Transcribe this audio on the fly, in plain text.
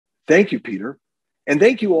Thank you, Peter. And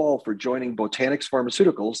thank you all for joining Botanix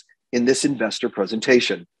Pharmaceuticals in this investor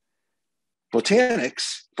presentation.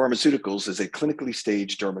 Botanix Pharmaceuticals is a clinically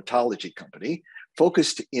staged dermatology company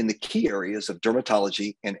focused in the key areas of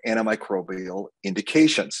dermatology and antimicrobial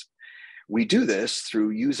indications. We do this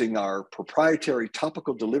through using our proprietary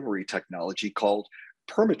topical delivery technology called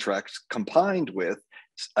Permitrex, combined with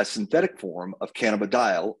a synthetic form of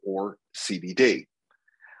cannabidiol or CBD.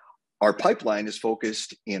 Our pipeline is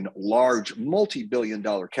focused in large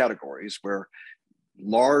multi-billion-dollar categories where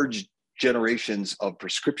large generations of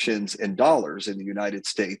prescriptions and dollars in the United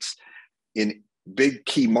States in big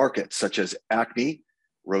key markets such as acne,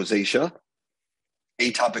 rosacea,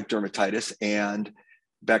 atopic dermatitis, and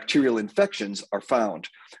bacterial infections are found.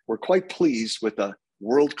 We're quite pleased with the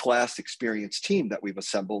world-class experienced team that we've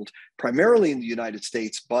assembled, primarily in the United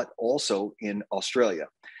States, but also in Australia.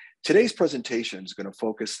 Today's presentation is going to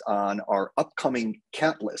focus on our upcoming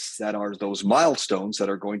catalysts, that are those milestones that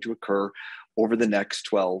are going to occur over the next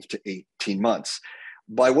 12 to 18 months.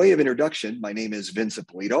 By way of introduction, my name is Vince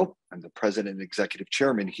Ippolito. I'm the president and executive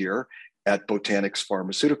chairman here at Botanix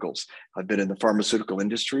Pharmaceuticals. I've been in the pharmaceutical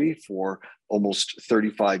industry for almost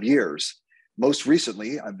 35 years. Most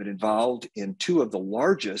recently, I've been involved in two of the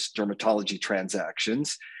largest dermatology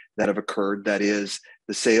transactions that have occurred. That is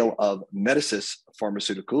the sale of Medicis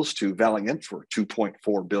Pharmaceuticals to Valeant for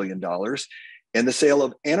 $2.4 billion and the sale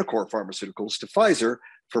of Anacor Pharmaceuticals to Pfizer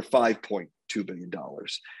for $5.2 billion.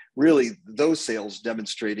 Really, those sales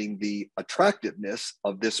demonstrating the attractiveness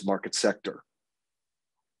of this market sector.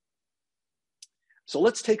 So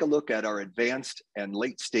let's take a look at our advanced and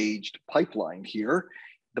late-staged pipeline here.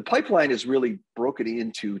 The pipeline is really broken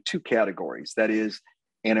into two categories, that is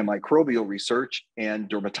antimicrobial research and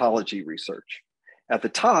dermatology research. At the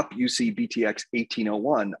top, you see BTX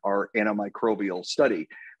 1801, our antimicrobial study.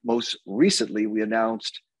 Most recently, we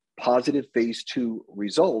announced positive phase 2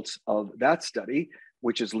 results of that study,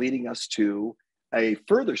 which is leading us to a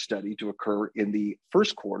further study to occur in the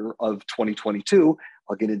first quarter of 2022.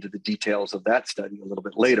 I'll get into the details of that study a little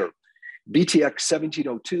bit later. BTX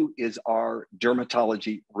 1702 is our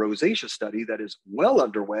dermatology rosacea study that is well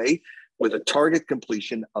underway with a target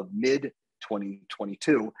completion of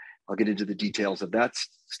mid-2022. I'll get into the details of that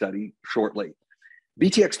study shortly.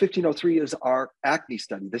 BTX 1503 is our acne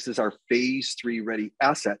study. This is our phase 3 ready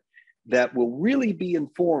asset that will really be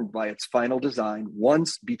informed by its final design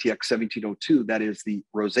once BTX 1702, that is the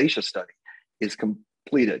rosacea study, is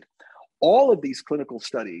completed. All of these clinical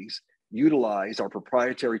studies utilize our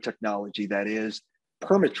proprietary technology, that is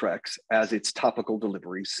Permitrex, as its topical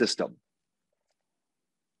delivery system.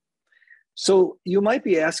 So you might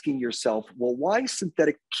be asking yourself, well, why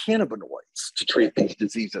synthetic cannabinoids to treat these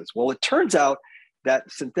diseases? Well, it turns out that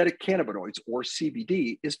synthetic cannabinoids, or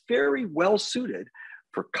CBD, is very well suited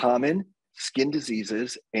for common skin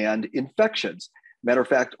diseases and infections. Matter of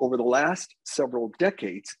fact, over the last several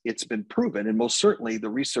decades, it's been proven, and most certainly the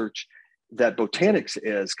research that Botanix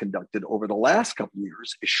has conducted over the last couple of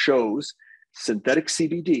years shows synthetic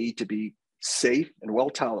CBD to be safe and well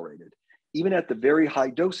tolerated, even at the very high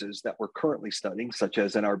doses that we're currently studying, such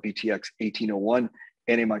as in our BTX 1801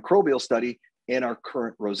 antimicrobial study and our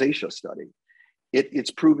current rosacea study.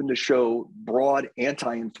 It's proven to show broad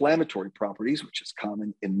anti-inflammatory properties, which is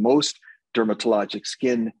common in most dermatologic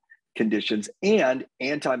skin conditions, and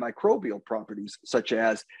antimicrobial properties, such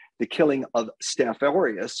as the killing of Staph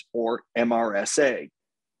aureus or MRSA.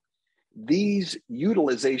 These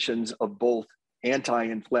utilizations of both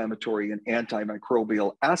anti-inflammatory and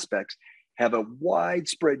antimicrobial aspects have a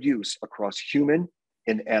widespread use across human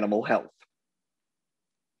and animal health.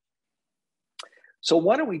 So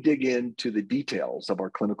why don't we dig into the details of our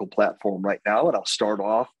clinical platform right now, and I'll start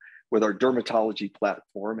off with our dermatology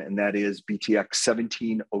platform, and that is BTX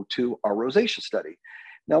 1702, our rosacea study.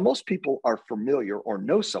 Now, most people are familiar or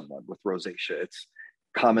know someone with rosacea. It's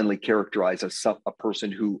commonly characterized as a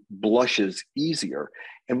person who blushes easier.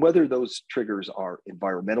 And whether those triggers are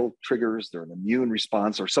environmental triggers, they're an immune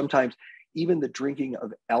response, or sometimes even the drinking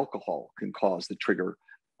of alcohol can cause the trigger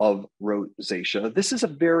of rosacea. This is a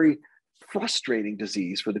very frustrating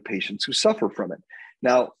disease for the patients who suffer from it.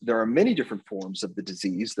 Now, there are many different forms of the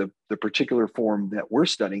disease. The particular form that we're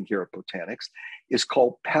studying here at Botanix is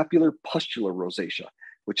called papular-pustular rosacea,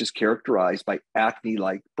 which is characterized by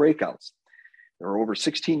acne-like breakouts. There are over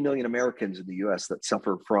 16 million Americans in the US that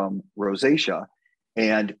suffer from rosacea,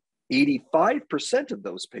 and 85% of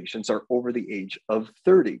those patients are over the age of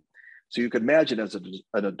 30. So you can imagine, as an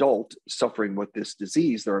adult suffering with this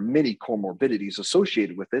disease, there are many comorbidities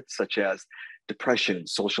associated with it, such as depression,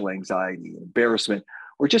 social anxiety, embarrassment,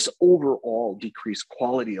 or just overall decreased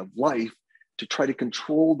quality of life to try to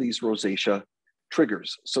control these rosacea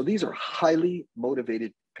triggers. So these are highly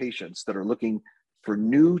motivated patients that are looking for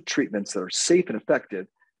new treatments that are safe and effective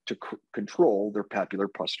to control their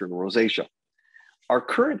papular-pustular rosacea. Our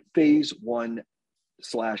current phase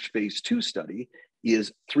 1/phase 2 study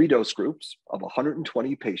is 3 dose groups of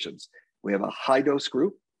 120 patients. We have a high dose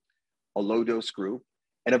group, a low dose group,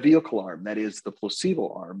 and a vehicle arm, that is the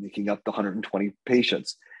placebo arm, making up the 120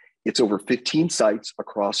 patients. It's over 15 sites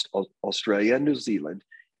across Australia and New Zealand,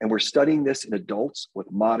 and we're studying this in adults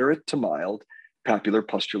with moderate to mild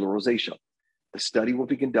papular-pustular rosacea. The study will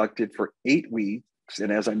be conducted for 8 weeks,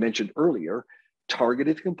 and as I mentioned earlier,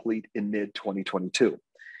 targeted to complete in mid-2022.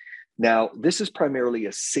 Now, this is primarily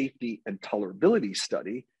a safety and tolerability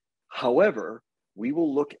study. However, we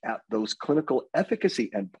will look at those clinical efficacy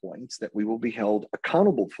endpoints that we will be held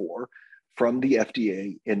accountable for from the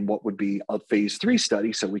FDA in what would be a phase 3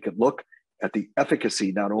 study, so we could look at the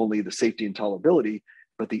efficacy, not only the safety and tolerability,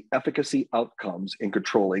 but the efficacy outcomes in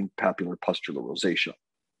controlling papular-pustular rosacea.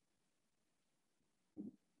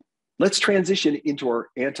 Let's transition into our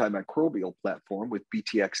antimicrobial platform with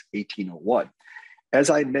BTX 1801. As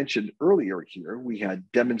I mentioned earlier here, we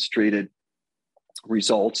had demonstrated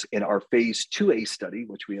results in our phase 2A study,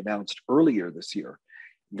 which we announced earlier this year.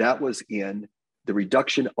 That was in the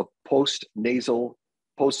reduction of post-surgical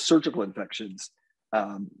infections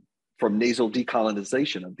from nasal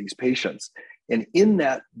decolonization of these patients. And in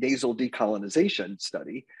that nasal decolonization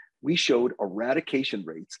study, we showed eradication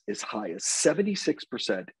rates as high as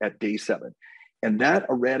 76% at day 7. And that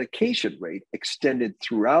eradication rate extended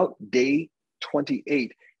throughout day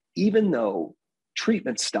 28, even though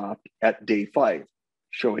treatment stopped at day 5,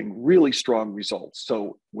 showing really strong results.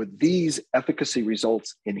 So with these efficacy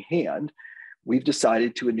results in hand, we've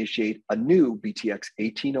decided to initiate a new BTX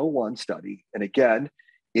 1801 study. And again,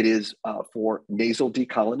 it is for nasal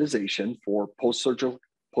decolonization for post-surgical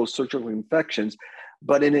infections,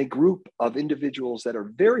 but in a group of individuals that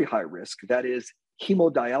are very high risk, that is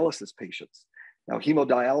hemodialysis patients. Now,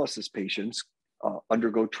 hemodialysis patients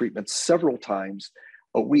undergo treatment several times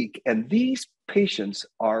a week, and these patients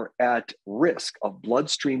are at risk of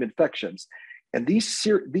bloodstream infections. And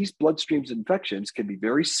these bloodstream infections can be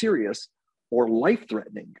very serious or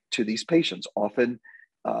life-threatening to these patients, often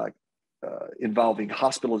involving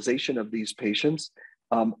hospitalization of these patients,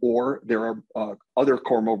 or there are other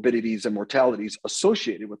comorbidities and mortalities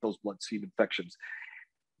associated with those bloodstream infections.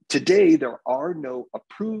 Today, there are no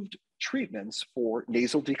approved treatments for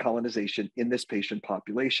nasal decolonization in this patient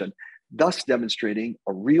population, thus demonstrating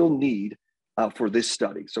a real need for this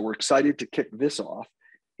study. So we're excited to kick this off,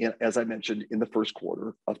 as I mentioned, in the first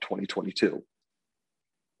quarter of 2022.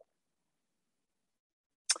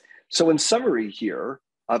 So in summary here,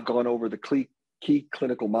 I've gone over the key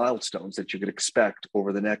clinical milestones that you could expect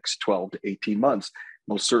over the next 12 to 18 months.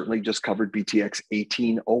 Most certainly just covered BTX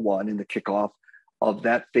 1801 in the kickoff of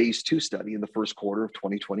that phase 2 study in the first quarter of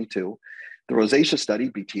 2022. The rosacea study,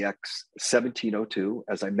 BTX 1702,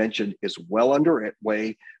 as I mentioned, is well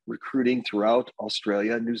underway, recruiting throughout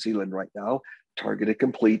Australia and New Zealand right now, targeted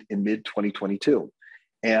complete in mid-2022.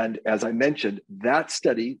 And as I mentioned, that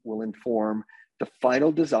study will inform the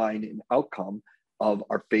final design and outcome of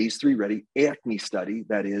our phase 3 ready acne study,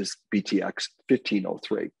 that is BTX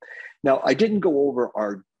 1503. Now, I didn't go over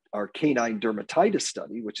our canine dermatitis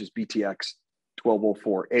study, which is BTX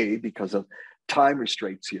 1204A because of time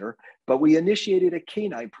restraints here, but we initiated a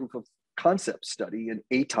canine proof of concept study in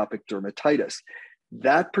atopic dermatitis.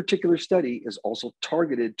 That particular study is also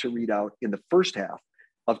targeted to read out in the first half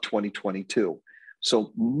of 2022.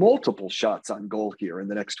 So multiple shots on goal here in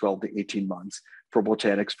the next 12 to 18 months for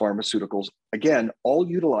Botanix Pharmaceuticals, again, all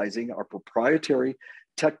utilizing our proprietary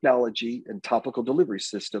technology and topical delivery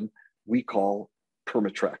system we call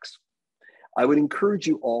Permatrex. I would encourage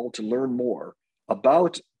you all to learn more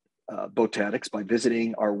about Botanix by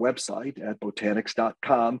visiting our website at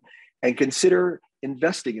botanix.com and consider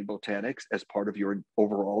investing in Botanix as part of your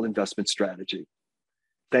overall investment strategy.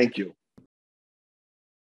 Thank you.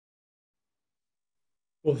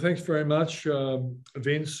 Well, thanks very much,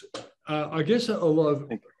 Vince. I guess a lot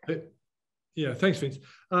of, yeah, thanks, Vince.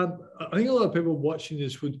 I think a lot of people watching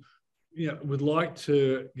this would like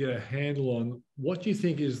to get a handle on what do you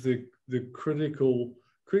think is the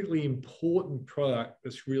critically important product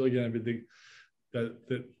that's really going to be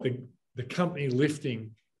the company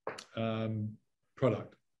lifting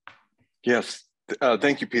product. Yes.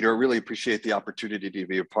 Thank you, Peter. I really appreciate the opportunity to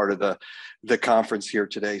be a part of the conference here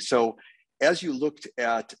today. So as you looked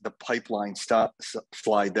at the pipeline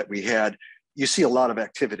slide that we had, you see a lot of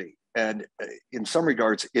activity. And in some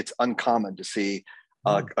regards, it's uncommon to see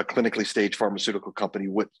a clinically staged pharmaceutical company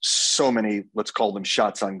with so many, let's call them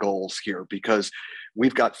shots on goals here, because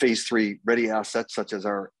we've got phase 3 ready assets, such as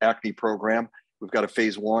our acne program. We've got a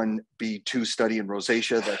phase 1b/2 study in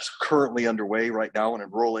rosacea that's currently underway right now and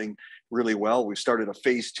enrolling really well. We've started a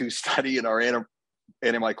phase 2 study in our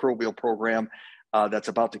antimicrobial program that's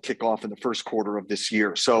about to kick off in the first quarter of this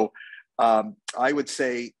year. So I would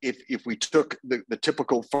say if we took the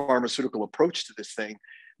typical pharmaceutical approach to this thing,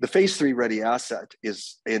 the phase 3 ready asset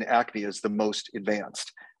is in acne is the most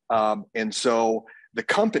advanced. And so the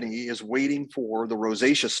company is waiting for the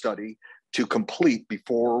rosacea study to complete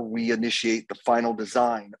before we initiate the final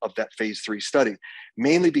design of that phase 3 study,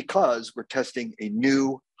 mainly because we're testing a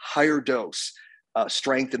new higher dose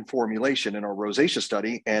strength and formulation in our rosacea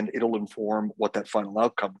study, and it'll inform what that final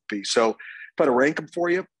outcome would be. So if I to rank them for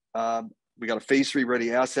you, we got a phase 3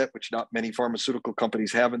 ready asset, which not many pharmaceutical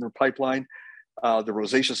companies have in their pipeline. The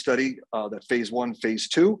rosacea study, that phase 1, phase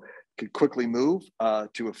 2 could quickly move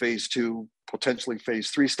to a phase 2, potentially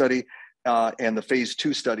phase 3 study. And the phase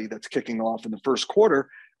 2 study that's kicking off in the first quarter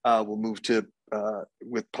will move to,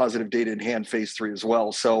 with positive data in hand, phase 3 as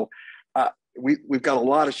well. So we've got a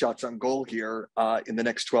lot of shots on goal here in the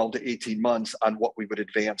next 12 to 18 months on what we would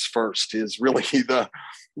advance first is really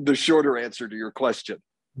the shorter answer to your question.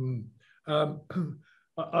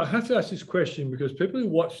 I have to ask this question because people who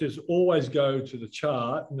watch this always go to the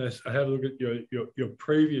chart and have a look at your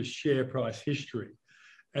previous share price history.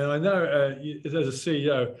 And I know as a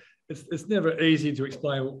CEO, it's never easy to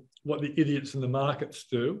explain what the idiots in the markets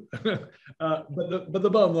do. but the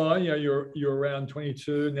bottom line, you're around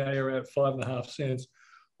 22, now you're at 5.5 cents.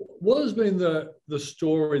 What has been the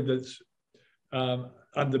story that's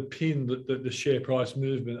underpinned the share price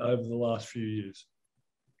movement over the last few years?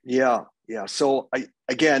 Yeah. So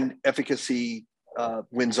again, efficacy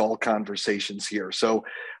wins all conversations here. So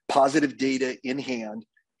positive data in hand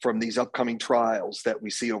from these upcoming trials that we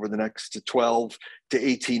see over the next 12 to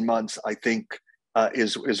 18 months, I think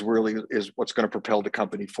is what's going to propel the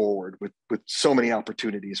company forward with so many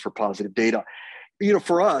opportunities for positive data.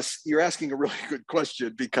 For us, you're asking a really good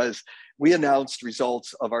question because we announced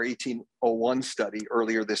results of our 1801 study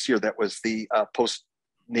earlier this year. That was the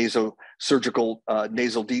post-nasal surgical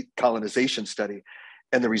nasal decolonization study.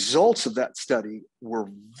 And the results of that study were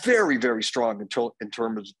very, very strong in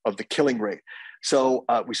terms of the killing rate. So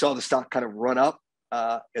we saw the stock kind of run up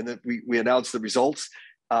and then we announced the results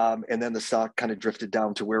and then the stock kind of drifted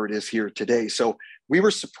down to where it is here today. So we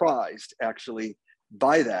were surprised actually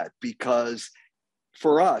by that because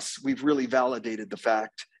for us, we've really validated the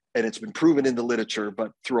fact, and it's been proven in the literature,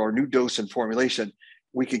 but through our new dose and formulation,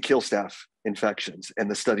 we can kill staph infections, and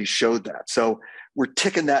the study showed that. So we're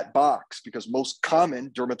ticking that box because most common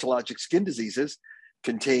dermatologic skin diseases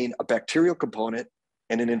contain a bacterial component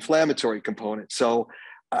and an inflammatory component. So,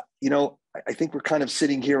 I think we're kind of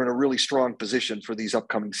sitting here in a really strong position for these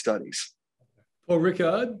upcoming studies. Well,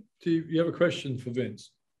 Rickard, do you have a question for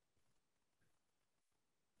Vince?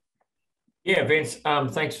 Yeah, Vince,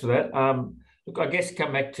 thanks for that. Look, I guess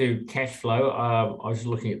come back to cash flow. I was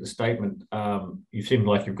looking at the statement. You seem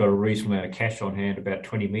like you've got a reasonable amount of cash on hand, about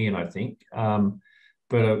 20 million, I think. But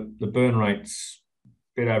the burn rate's a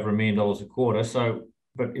bit over $1 million a quarter. So,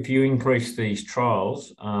 but if you increase these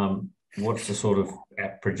trials, what's the sort of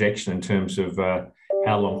projection in terms of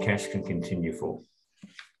how long cash can continue for?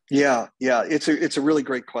 Yeah, it's a really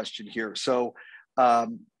great question here. So,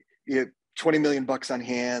 20 million bucks on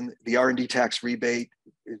hand, the R&D tax rebate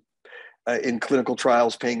in clinical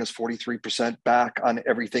trials paying us 43% back on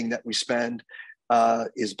everything that we spend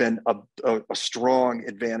has been a strong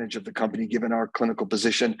advantage of the company given our clinical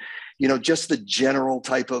position. Just the general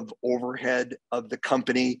type of overhead of the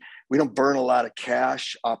company, we don't burn a lot of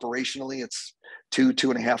cash operationally. It's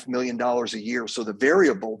 $2.5 million a year. So the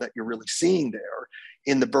variable that you're really seeing there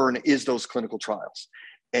in the burn is those clinical trials.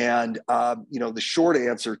 And, the short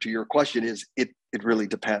answer to your question is it really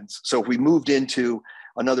depends. So if we moved into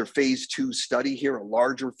another phase 2 study here, a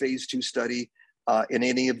larger phase 2 study in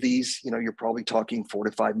any of these, you're probably talking $4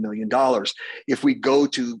 to $5 million. If we go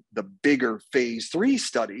to the bigger phase 3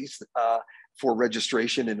 studies for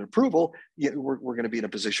registration and approval, we're going to be in a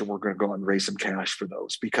position where we're going to go and raise some cash for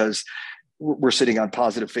those because we're sitting on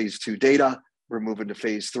positive phase 2 data. We're moving to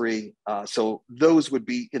phase 3. So those would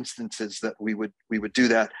be instances that we would do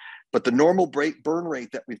that. But the normal burn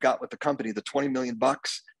rate that we've got with the company, the 20 million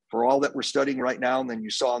bucks for all that we're studying right now, and then you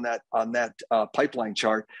saw on that pipeline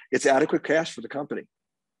chart, it's adequate cash for the company.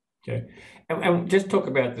 Okay. And just talk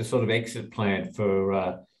about the sort of exit plan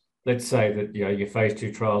for let's say that your phase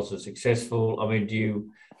 2 trials are successful. I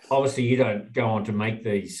mean, obviously you don't go on to make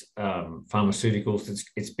these pharmaceuticals.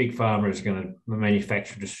 It's big pharma is going to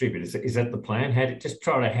manufacture and distribute. Is that the plan? How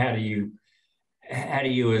do you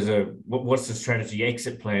what's the strategy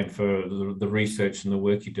exit plan for the research and the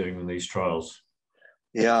work you're doing on these trials?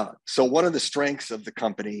 Yeah. So one of the strengths of the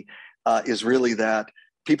company is really that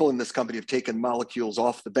people in this company have taken molecules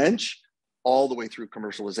off the bench all the way through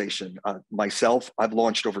commercialization. Myself, I've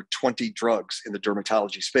launched over 20 drugs in the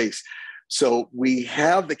dermatology space. So we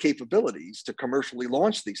have the capabilities to commercially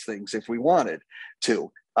launch these things if we wanted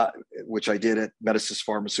to, which I did at Medicis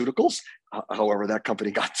Pharmaceuticals. However, that company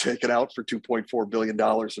got taken out for $2.4 billion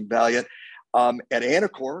in value. At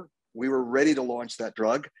Anacor, we were ready to launch that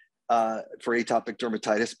drug for atopic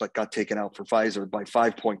dermatitis, but got taken out for Pfizer by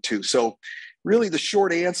 5.2. So really the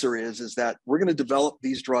short answer is that we're going to develop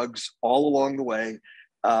these drugs all along the way.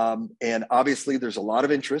 And obviously there's a lot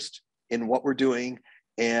of interest in what we're doing,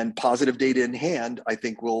 and positive data in hand, I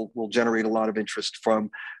think will generate a lot of interest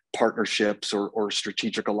from partnerships or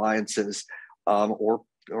strategic alliances, or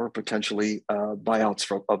potentially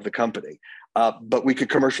buyouts of the company. But we could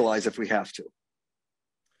commercialize if we have to.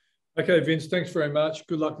 Okay, Vince, thanks very much.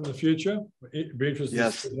 Good luck in the future. It'd be interesting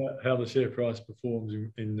Yes. to see how the share price performs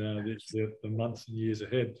in the months and years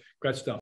ahead. Great stuff.